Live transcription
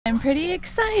I'm pretty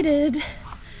excited.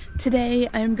 Today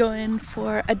I'm going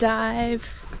for a dive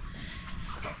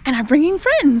and I'm bringing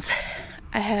friends.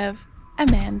 I have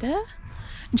Amanda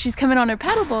and she's coming on her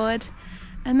paddleboard,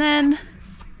 and then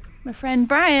my friend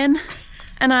Brian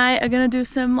and I are gonna do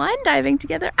some line diving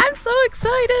together. I'm so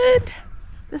excited.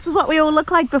 This is what we all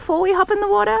look like before we hop in the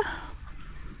water.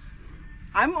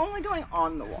 I'm only going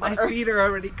on the water. My feet are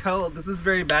already cold. This is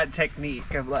very bad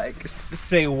technique of like, you're supposed to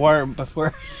stay warm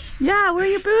before. Yeah, where are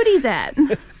your booties at?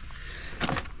 Has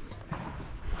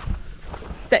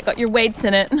that got your weights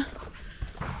in it?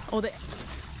 Oh, the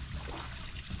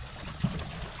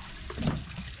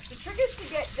trick is to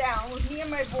get down with me and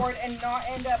my board and not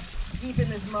end up deep in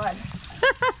this mud.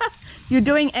 You're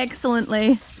doing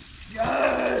excellently.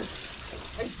 Yes!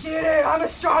 I did it! I'm a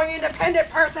strong, independent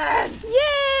person! Yay!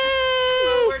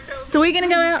 So we're gonna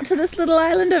go out to this little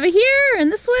island over here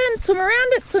and this one, swim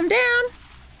around it, swim down.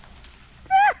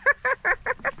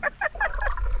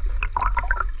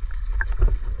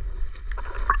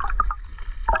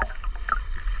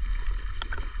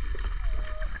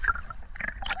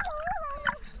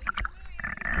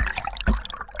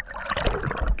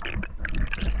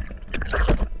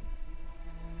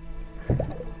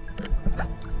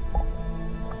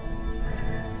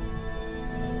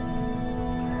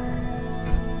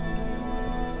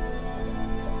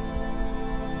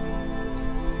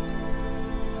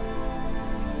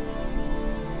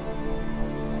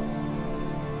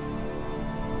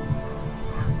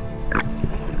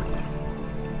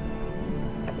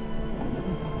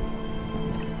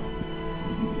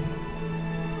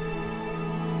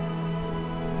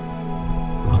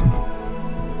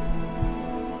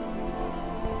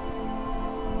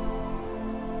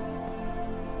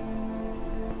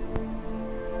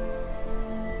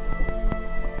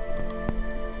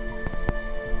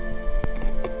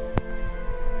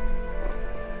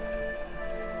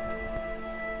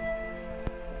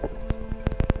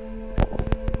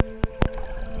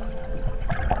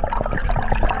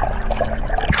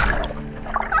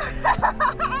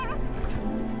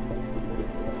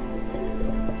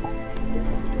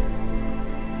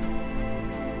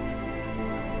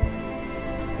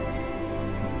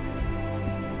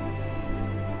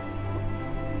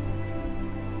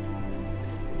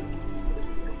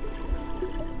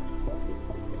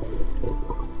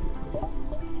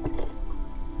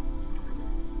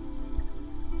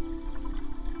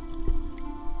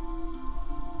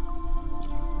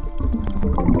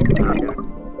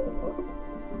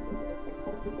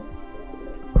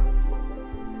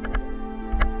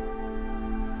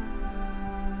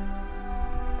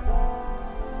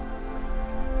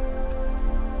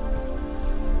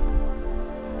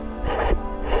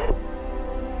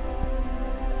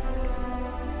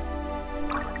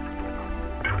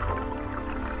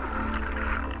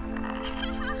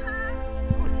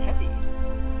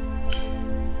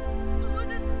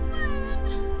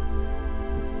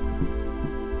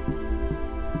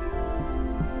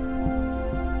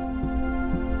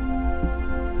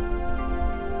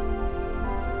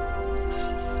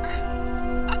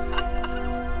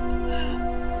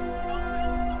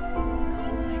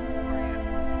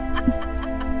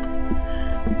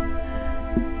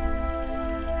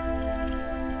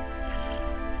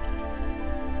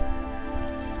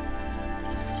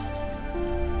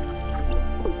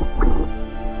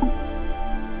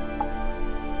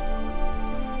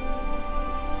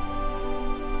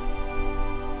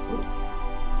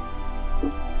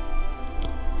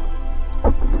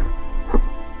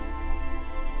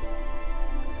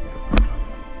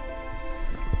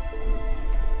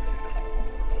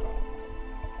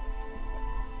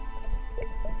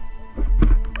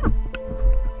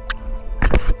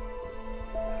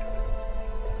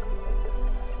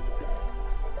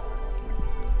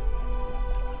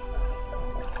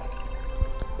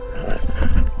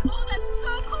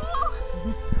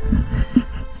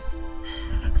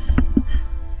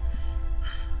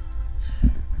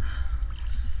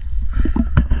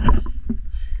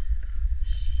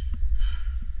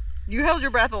 You held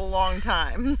your breath a long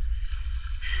time.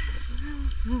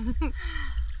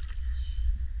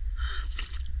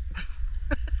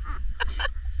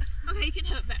 Okay, you can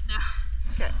have it back now.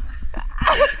 Okay.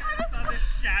 I saw this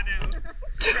shadow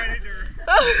predator.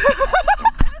 I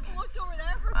just looked over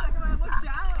there for a second and I looked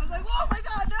down and I was like, oh my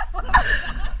god,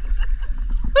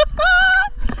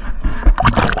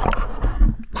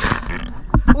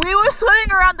 no! We were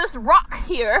swimming around this rock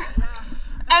here,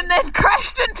 and then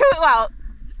crashed into it. Well,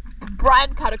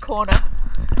 Brian cut a corner.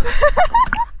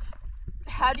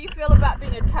 How do you feel about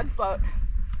being a tugboat?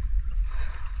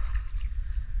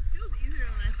 Feels easier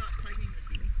than I thought tugging would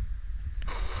be.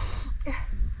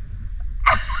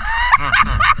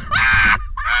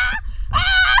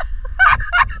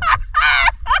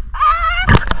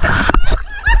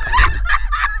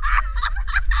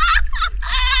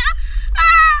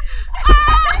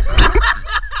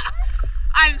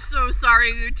 so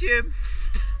sorry, YouTube. I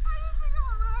didn't think of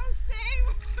what I was saying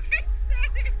when I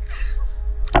said it.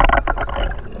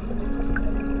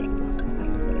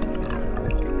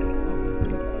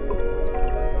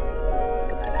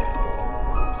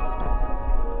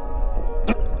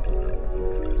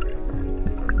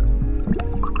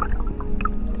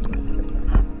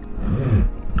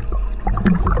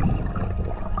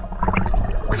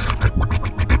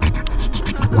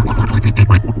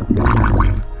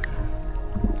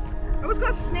 Oh, it's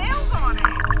got snails on it.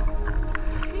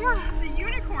 Yeah. It's a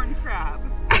unicorn crab.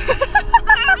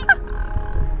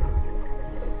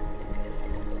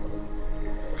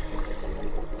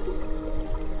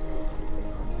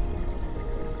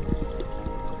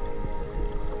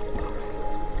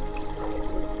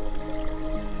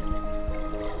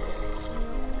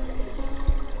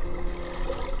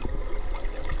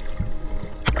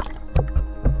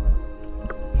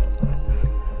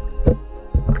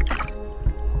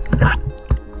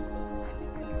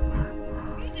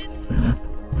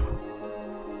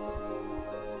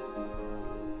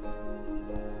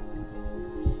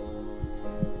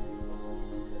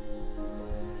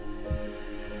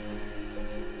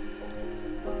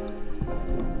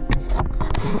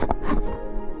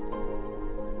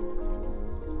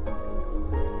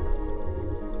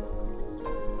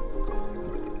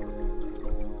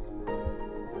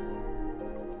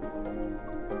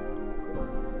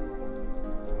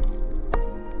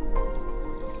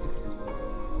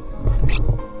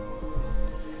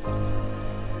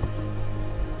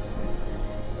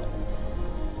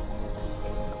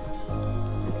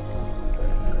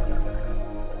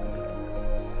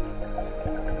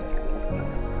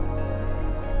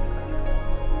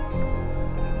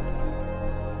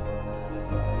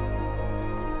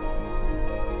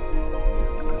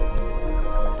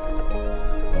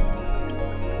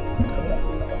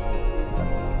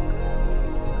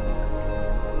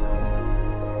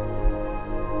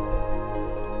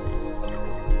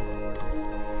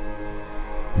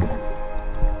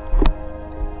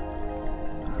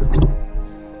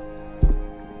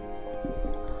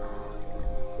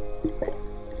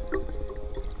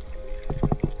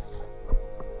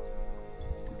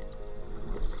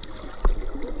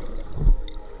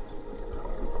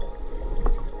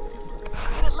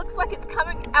 Like it's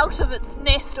coming out of its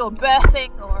nest or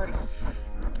birthing or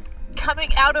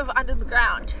coming out of under the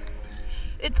ground.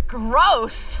 It's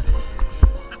gross.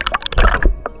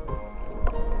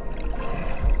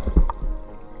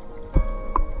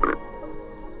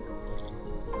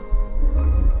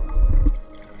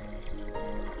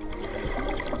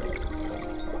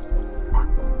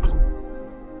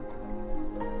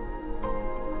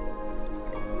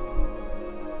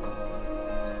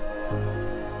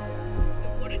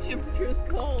 Temperature is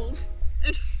cold.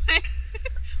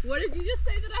 What did you just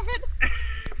say that I had?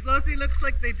 Flossy looks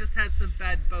like they just had some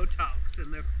bad Botox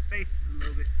and their face is a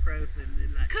little bit frozen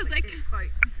and like Because they can't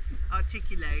quite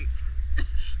articulate.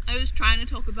 I was trying to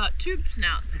talk about tube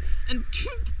snouts, and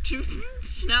tube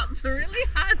snouts are really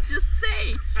hard to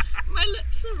say. My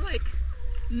lips are like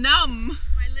numb.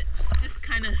 My lips just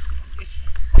kind of.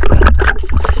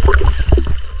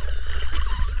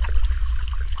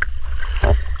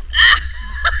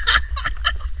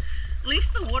 At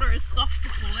least the water is soft to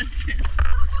fall into.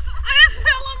 I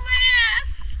fell on my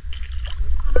ass!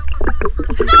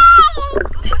 No!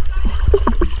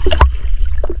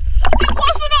 It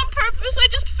wasn't on purpose, I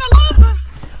just fell over.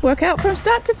 Workout from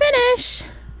start to finish.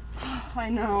 I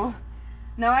know.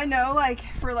 Now I know, like,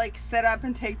 for like set up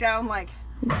and take down, like,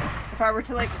 if I were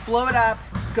to like blow it up,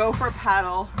 go for a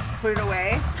paddle, put it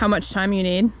away. How much time you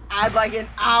need? Add like an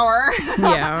hour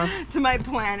Yeah. to my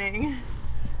planning.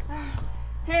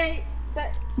 Hey,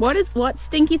 What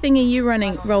stinky thing are you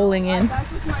rolling in? That's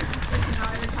just my decision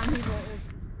every time he rolls.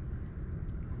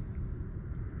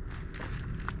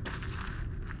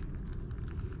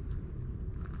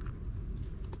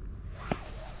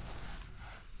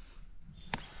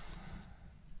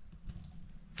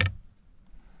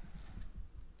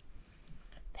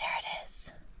 There it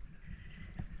is.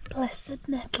 Blessed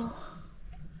nettle.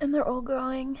 And they're all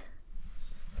growing.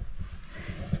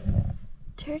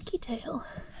 Turkey tail.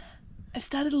 I've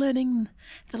started learning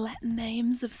the Latin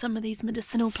names of some of these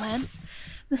medicinal plants.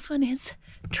 This one is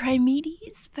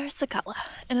Trimedes versicolor,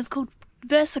 and it's called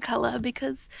versicolor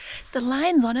because the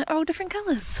lines on it are all different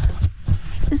colors.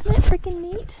 Isn't that freaking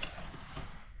neat?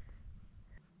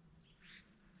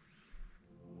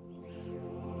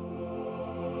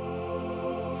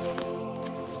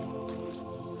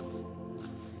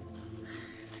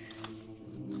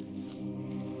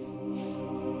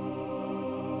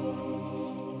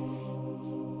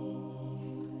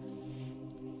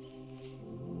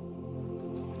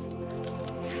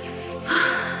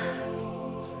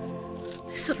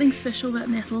 something special about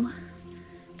nettle,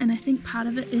 and I think part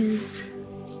of it is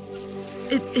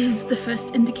the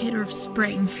first indicator of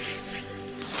spring,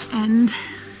 and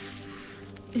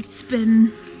it's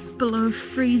been below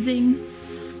freezing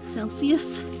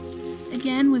Celsius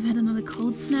again. We've had another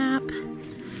cold snap,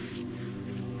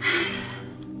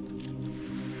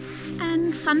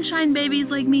 and sunshine babies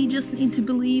like me just need to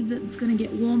believe that it's going to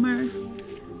get warmer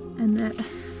and that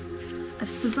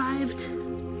I've survived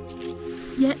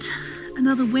yet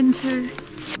another winter.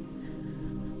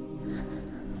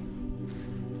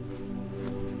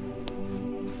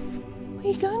 Where are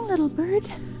you going, little bird?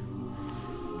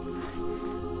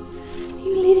 Are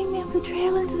you leading me up the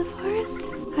trail into the forest?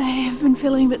 I have been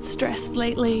feeling a bit stressed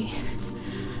lately.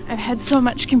 I've had so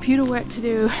much computer work to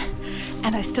do,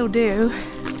 and I still do.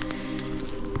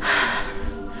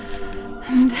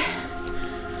 And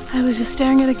I was just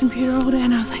staring at the computer all day,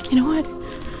 and I was like, you know what?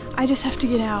 I just have to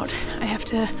get out. I have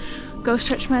to go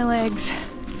stretch my legs,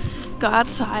 go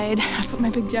outside. I put my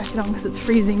big jacket on because it's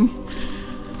freezing.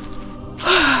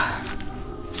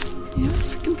 You know, it's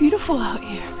freaking beautiful out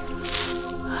here.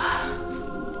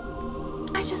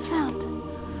 I just found,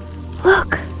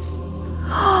 look.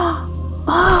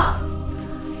 Oh,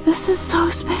 this is so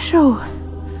special.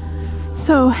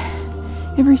 So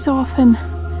every so often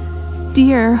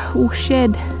deer will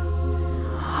shed.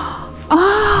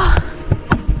 Oh,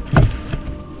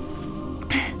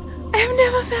 I've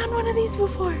never found one of these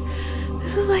before.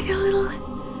 This is like a little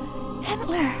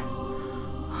antler.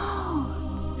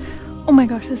 Oh my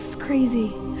gosh, this is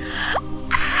crazy.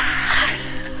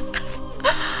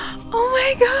 Oh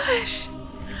my gosh.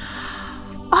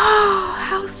 Oh,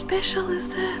 how special is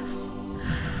this?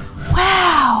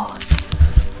 Wow.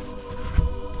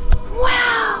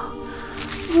 Wow.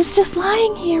 It was just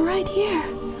lying here, right here.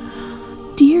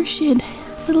 Deer shed,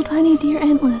 little tiny deer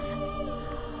antlers.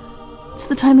 It's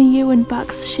the time of year when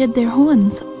bucks shed their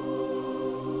horns.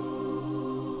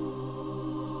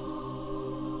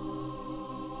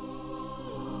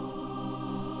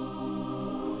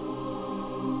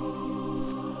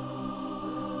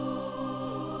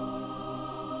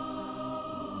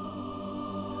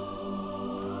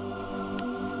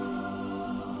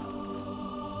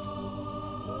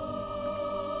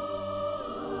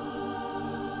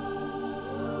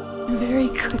 Very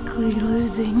quickly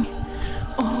losing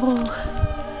all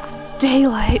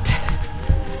daylight,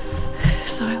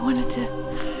 so I wanted to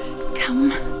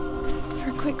come for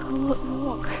a quick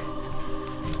walk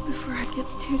before it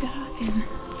gets too dark. And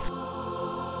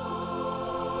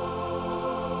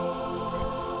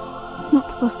it's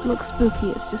not supposed to look spooky,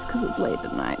 it's just because it's late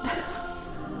at night,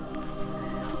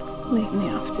 late in the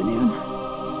afternoon.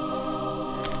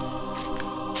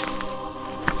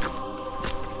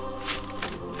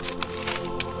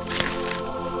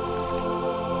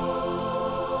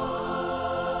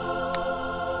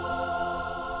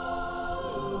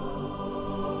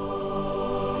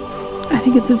 I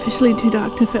think it's officially too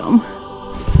dark to film.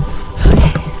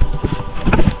 Okay.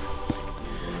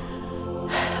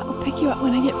 I'll pick you up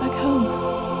when I get back home.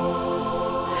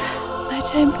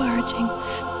 Nighttime foraging.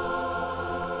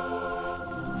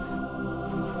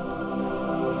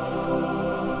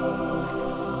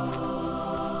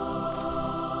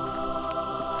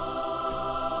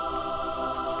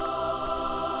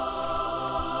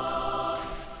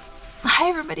 Hi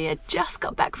everybody, I just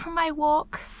got back from my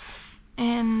walk.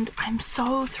 And I'm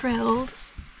so thrilled.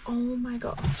 Oh my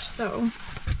gosh. So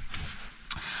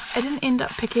I didn't end up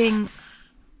picking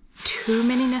too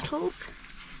many nettles,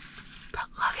 but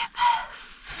look at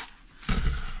this.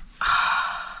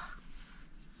 Oh,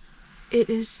 it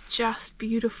is just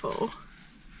beautiful.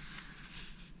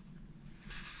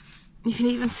 You can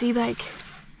even see like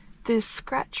there's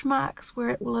scratch marks where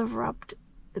it will have rubbed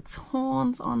its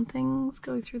horns on things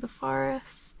going through the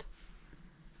forest.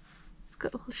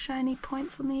 Got little shiny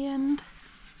points on the end.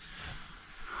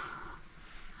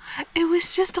 It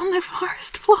was just on the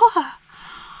forest floor.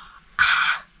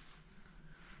 Ah.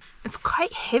 It's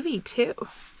quite heavy too.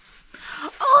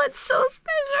 Oh, it's so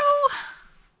special.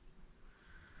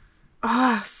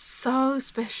 Oh, so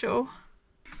special.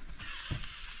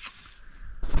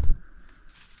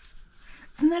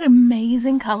 Isn't that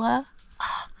amazing color?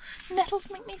 Oh,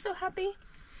 nettles make me so happy.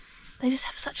 They just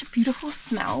have such a beautiful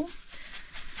smell.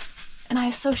 And I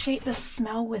associate this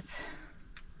smell with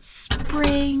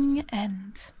spring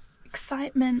and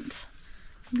excitement.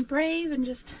 Be brave and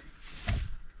just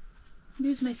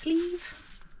use my sleeve.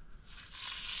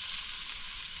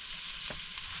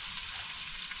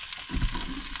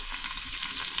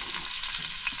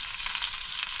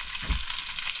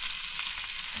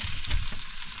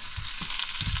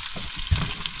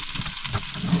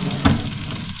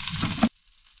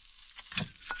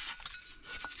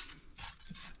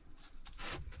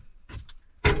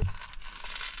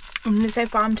 I'm gonna say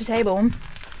farm to table.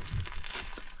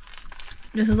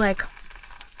 This is like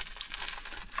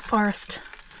forest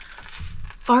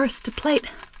to plate.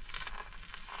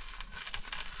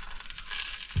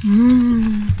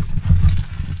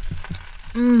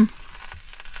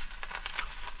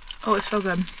 Oh, it's so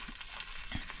good.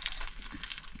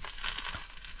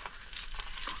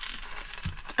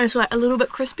 It's like a little bit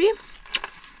crispy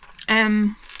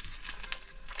and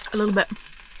a little bit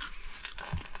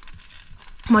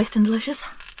moist and delicious.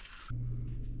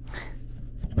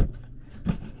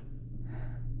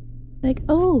 Like,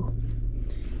 oh,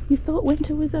 you thought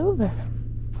winter was over.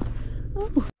 Oh.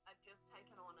 I've just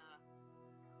taken on a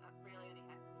really only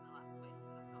happened in the last week.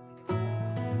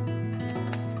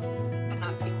 I'm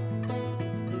not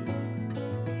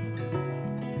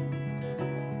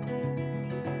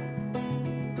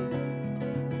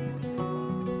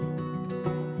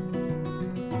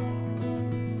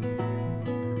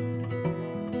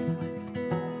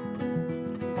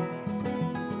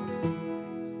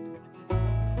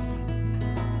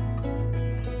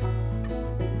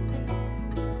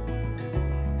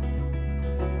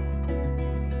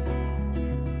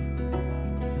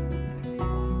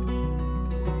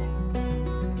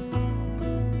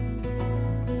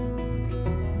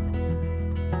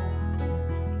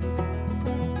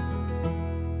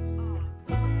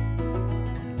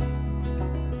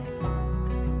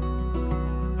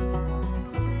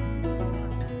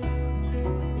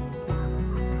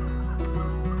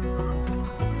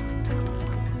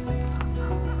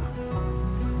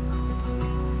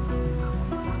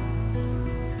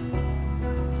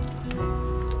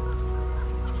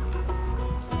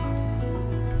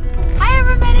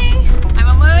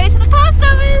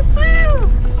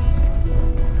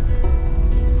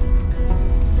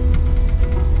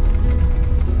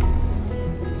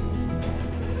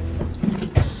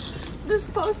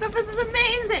post office is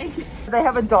amazing. They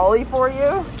have a dolly for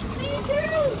you? They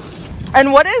do.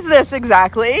 And what is this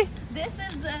exactly? This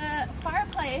is a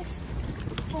fireplace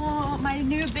for my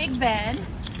new big van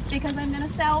because I'm going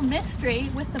to sell Mystery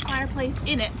with the fireplace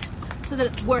in it so that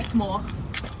it's worth more.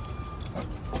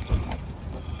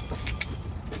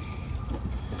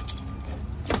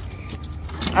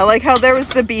 I like how there was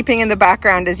the beeping in the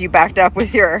background as you backed up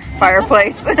with your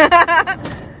fireplace.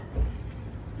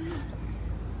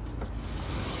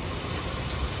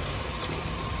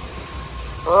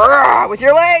 With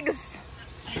your legs.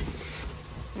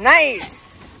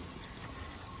 Nice.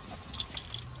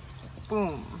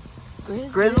 Boom.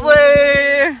 Grizzly.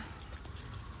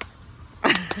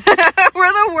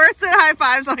 We're the worst at high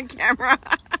fives on camera.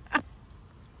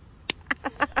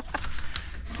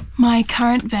 My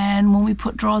current van, when we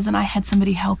put drawers in, I had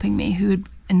somebody helping me who had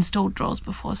installed drawers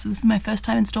before. So this is my first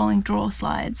time installing drawer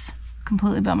slides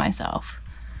completely by myself.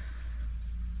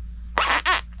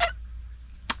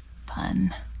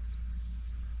 Fun.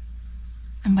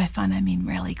 And by fun, I mean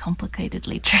really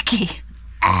complicatedly tricky.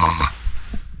 Are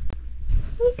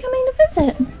you coming to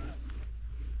visit?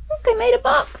 Look, I made a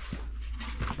box.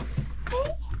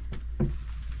 Hey?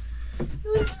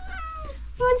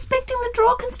 You inspecting the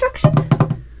drawer construction?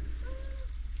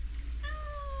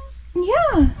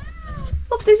 Yeah.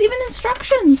 Look, there's even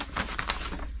instructions.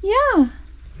 Yeah.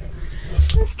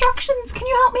 Instructions. Can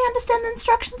you help me understand the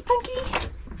instructions, Punky?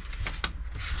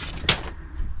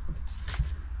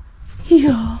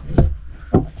 Yeah.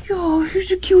 Yeah, she's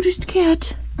the cutest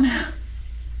cat.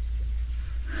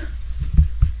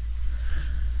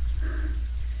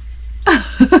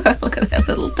 Look at that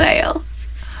little tail.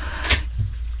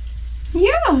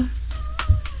 Yeah. Come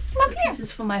up here. This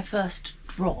is for my first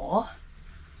drawer.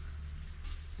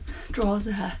 Drawers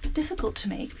are difficult to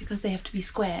make because they have to be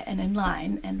square and in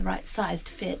line and the right size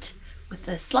to fit with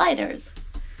the sliders.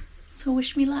 So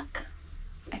wish me luck.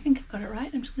 I think I've got it right.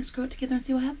 I'm just going to screw it together and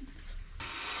see what happens.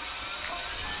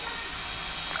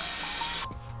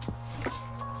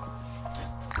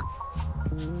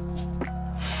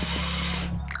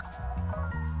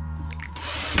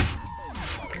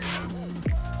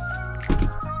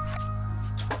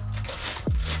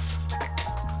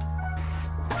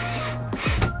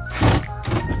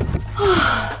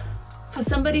 For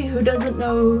somebody who doesn't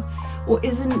know or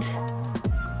isn't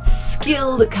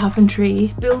skilled at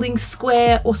carpentry, building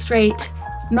square or straight,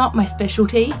 not my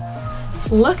specialty.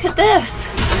 Look at this.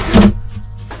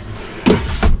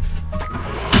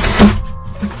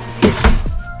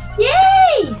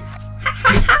 Yay!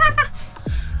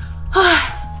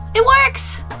 It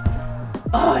works!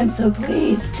 Oh, I'm so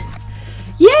pleased.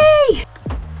 Yay!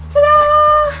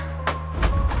 Ta-da!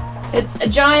 It's a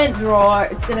giant drawer.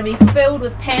 It's going to be filled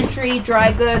with pantry,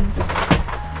 dry goods.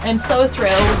 I'm so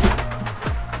thrilled.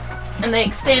 And they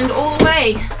extend all the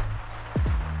way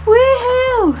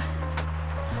Woohoo!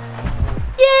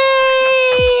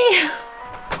 Yay!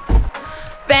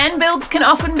 Van builds can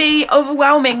often be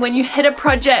overwhelming when you hit a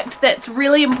project that's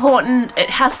really important. It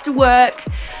has to work.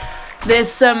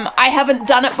 There's some I haven't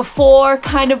done it before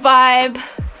kind of vibe.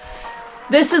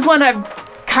 This is one I've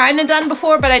kind of done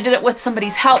before, but I did it with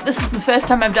somebody's help. This is the first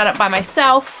time I've done it by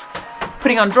myself,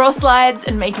 putting on drawer slides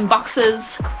and making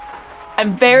boxes.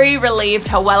 I'm very relieved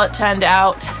how well it turned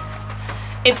out.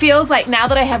 It feels like now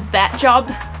that I have that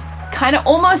job kind of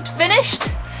almost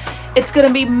finished, it's going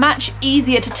to be much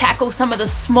easier to tackle some of the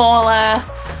smaller,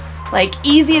 like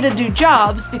easier to do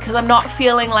jobs, because I'm not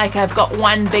feeling like I've got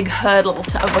one big hurdle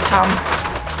to overcome.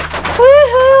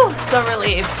 Woohoo! So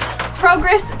relieved.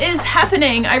 Progress is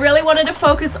happening. I really wanted to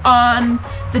focus on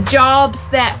the jobs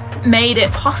that made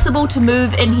it possible to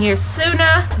move in here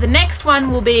sooner. The next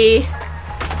one will be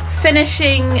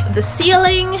finishing the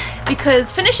ceiling,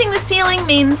 because finishing the ceiling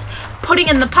means putting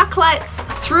in the puck lights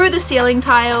through the ceiling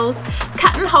tiles.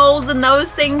 Cutting holes in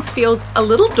those things feels a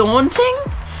little daunting,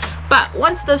 but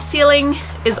once the ceiling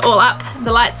is all up,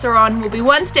 the lights are on, we'll be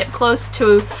one step close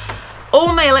to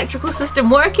all my electrical system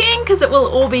working, because it will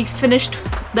all be finished.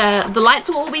 The lights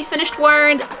will all be finished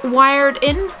wired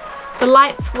in. The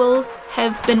lights will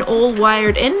have been all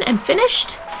wired in and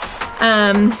finished.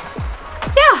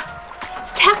 Yeah,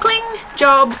 it's tackling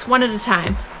jobs one at a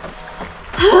time.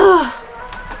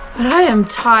 But I am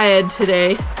tired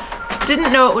today.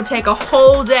 Didn't know it would take a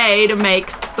whole day to make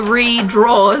 3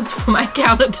 drawers for my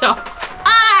countertops.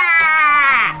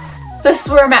 Ah! This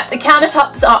is where I'm at. The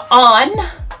countertops are on,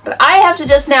 but I have to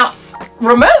just now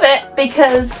remove it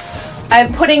because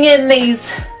I'm putting in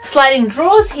these sliding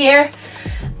drawers here,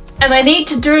 and I need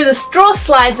to do the drawer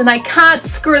slides, and I can't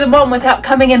screw them on without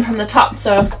coming in from the top.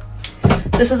 So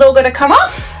this is all going to come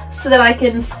off so that I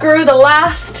can screw the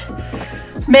last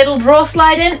metal drawer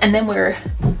slide in, and then we're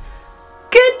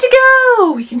good to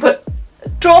go. We can put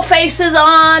drawer faces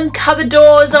on, cupboard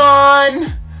doors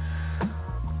on,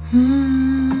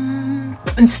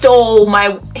 install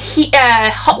my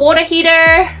hot water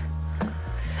heater.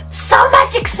 So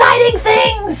much exciting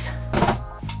things!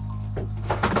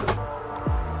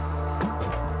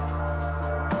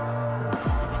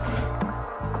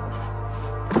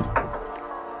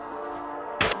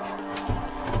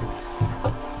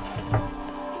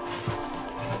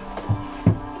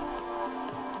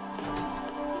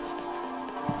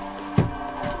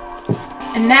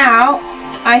 And now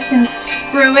I can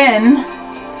screw in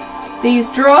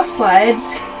these drawer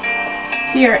slides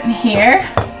here and here.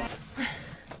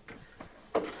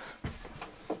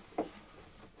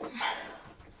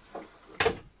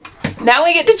 Now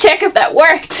we get to check if that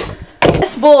worked.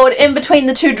 This board in between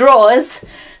the 2 drawers,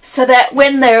 so that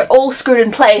when they're all screwed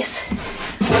in place,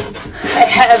 I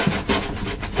have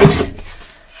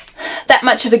that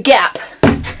much of a gap,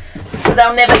 so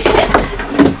they'll never hit.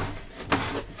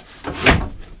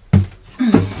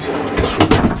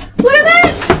 Look at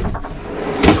that!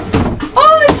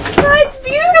 Oh, it slides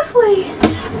beautifully!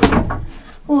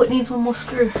 Oh, it needs one more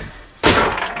screw.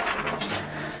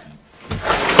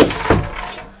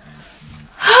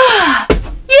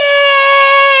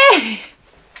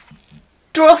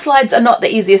 Drawer slides are not the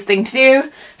easiest thing to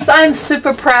do, so I'm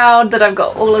super proud that I've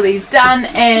got all of these done,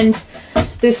 and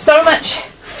there's so much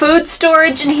food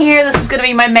storage in here. This is going to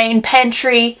be my main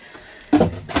pantry. I'm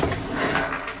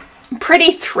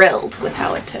pretty thrilled with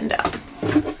how it turned out.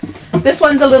 This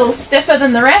one's a little stiffer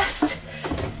than the rest,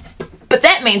 but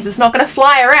that means it's not going to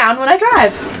fly around when I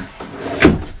drive.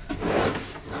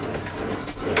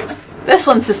 This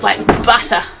one's just like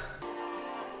butter.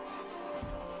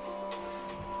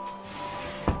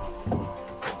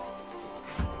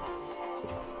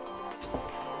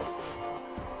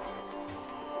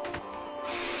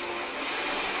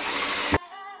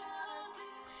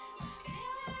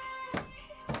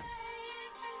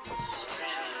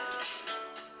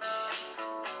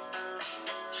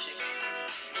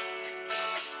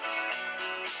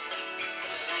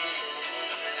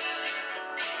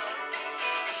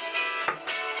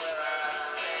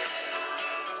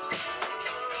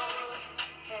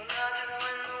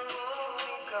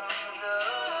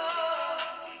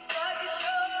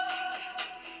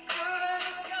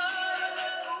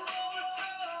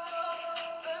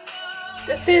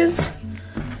 This is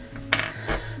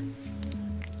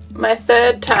my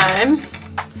 3rd time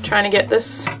trying to get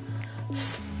this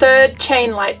 3rd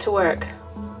chain light to work.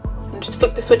 I'll just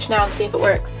flick the switch now and see if it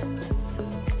works.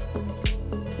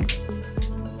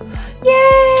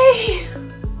 Yay!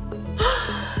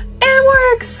 It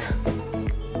works!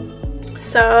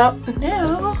 So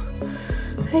now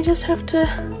I just have to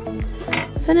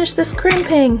finish this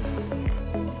crimping.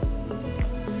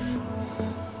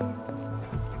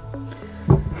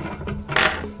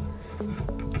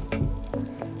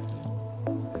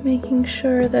 making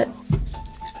sure that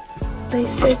they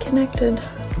stay connected.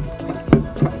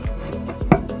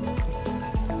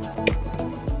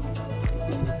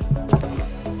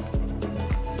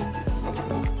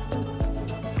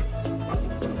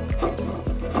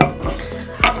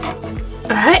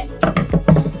 Alright,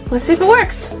 let's see if it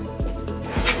works.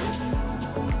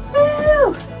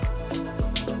 Woo!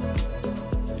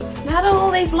 Now that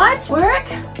all these lights work,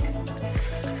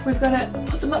 we've got to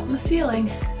put them up in the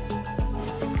ceiling.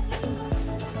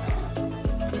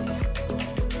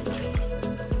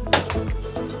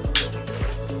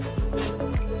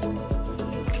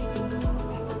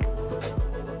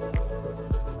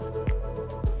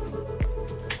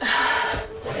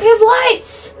 We have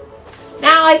lights!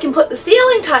 Now I can put the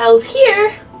ceiling tiles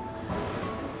here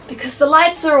because the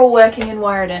lights are all working and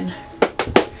wired in.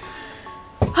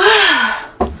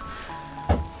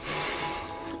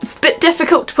 It's a bit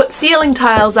difficult to put ceiling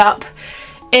tiles up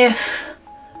if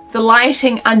the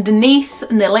lighting underneath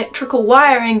and the electrical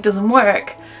wiring doesn't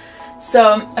work.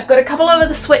 So I've got a couple of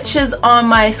the switches on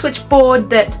my switchboard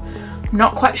that I'm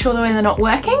not quite sure the way they're not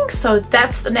working, so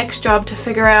that's the next job, to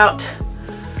figure out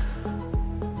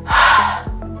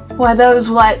why those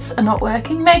lights are not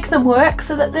working, make them work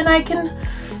so that then I can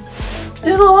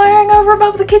do the wiring over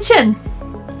above the kitchen.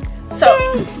 So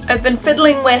I've been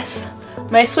fiddling with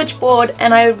my switchboard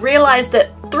and I realized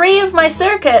that 3 of my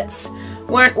circuits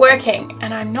weren't working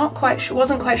and I'm not quite sure,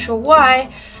 wasn't quite sure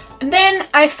why. And then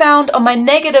I found on my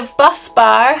negative bus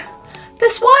bar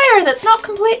this wire that's not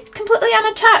completely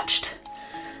unattached.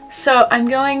 So I'm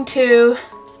going to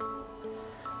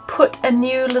put a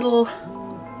new little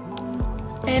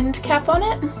end cap on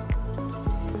it.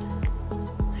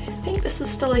 I think this is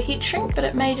still a heat shrink, but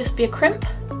it may just be a crimp.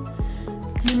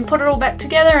 And put it all back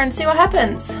together and see what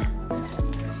happens.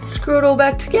 Screw it all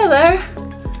back together.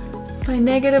 My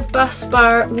negative bus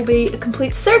bar will be a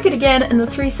complete circuit again, and the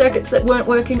 3 circuits that weren't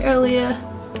working earlier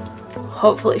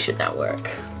hopefully should now work.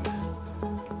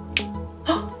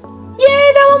 Oh,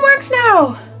 yay, that one works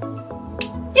now!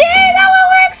 Yay, that one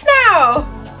works now!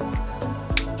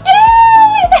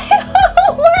 Yay, they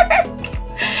all work!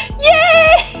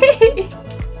 Yay!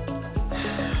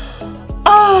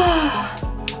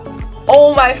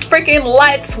 Oh, my freaking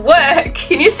lights work!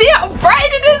 Can you see how bright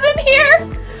it is in here?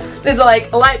 There's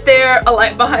like a light there, a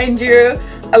light behind you,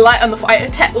 a light on the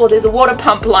well, there's a water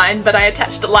pump line, but I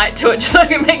attached a light to it just so I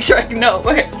can make sure I know it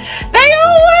works. They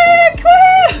all work!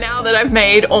 Woo! Now that I've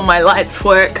made all my lights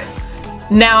work,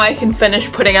 now I can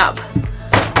finish putting up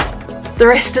the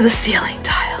rest of the ceiling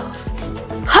tiles.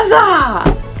 Huzzah!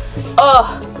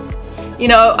 Oh, you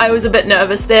know, I was a bit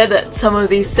nervous there that some of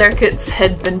these circuits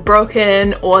had been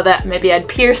broken or that maybe I'd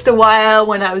pierced a wire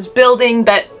when I was building,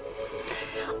 but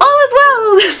all is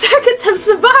well, the circuits have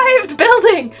survived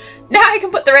building. Now I can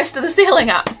put the rest of the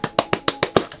ceiling up.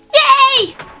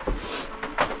 Yay!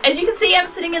 As you can see, I'm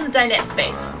sitting in the dinette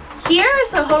space. Here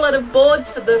is a whole lot of boards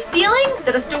for the ceiling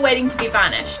that are still waiting to be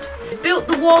varnished. I've built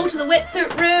the wall to the wetsuit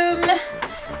room,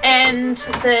 and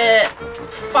the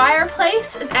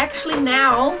fireplace is actually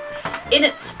now in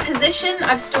its position.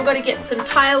 I've still got to get some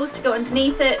tiles to go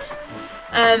underneath it.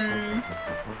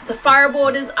 The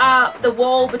fireboard is up, the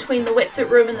wall between the wetsuit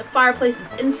room and the fireplace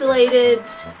is insulated.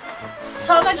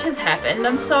 So much has happened.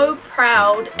 I'm so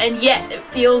proud, and yet it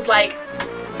feels like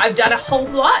I've done a whole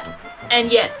lot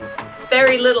and yet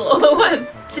very little all at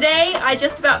once. Today I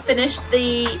just about finished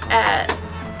the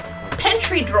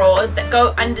pantry drawers that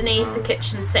go underneath the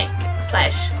kitchen sink /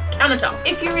 countertop.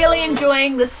 If you're really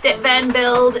enjoying the step van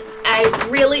build, I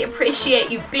really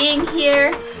appreciate you being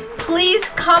here. Please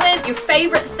comment your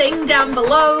favorite thing down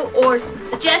below, or some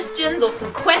suggestions or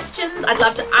some questions. I'd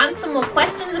love to answer more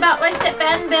questions about my step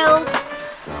van build.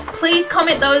 Please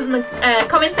comment those in the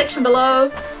comment section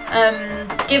below.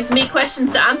 Gives me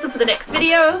questions to answer for the next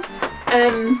video.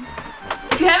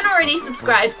 If you haven't already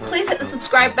subscribed, please hit the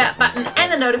subscribe button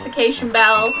and the notification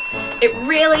bell. It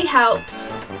really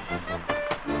helps.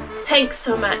 Thanks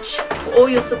so much for all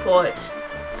your support.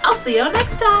 I'll see you all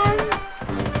next time.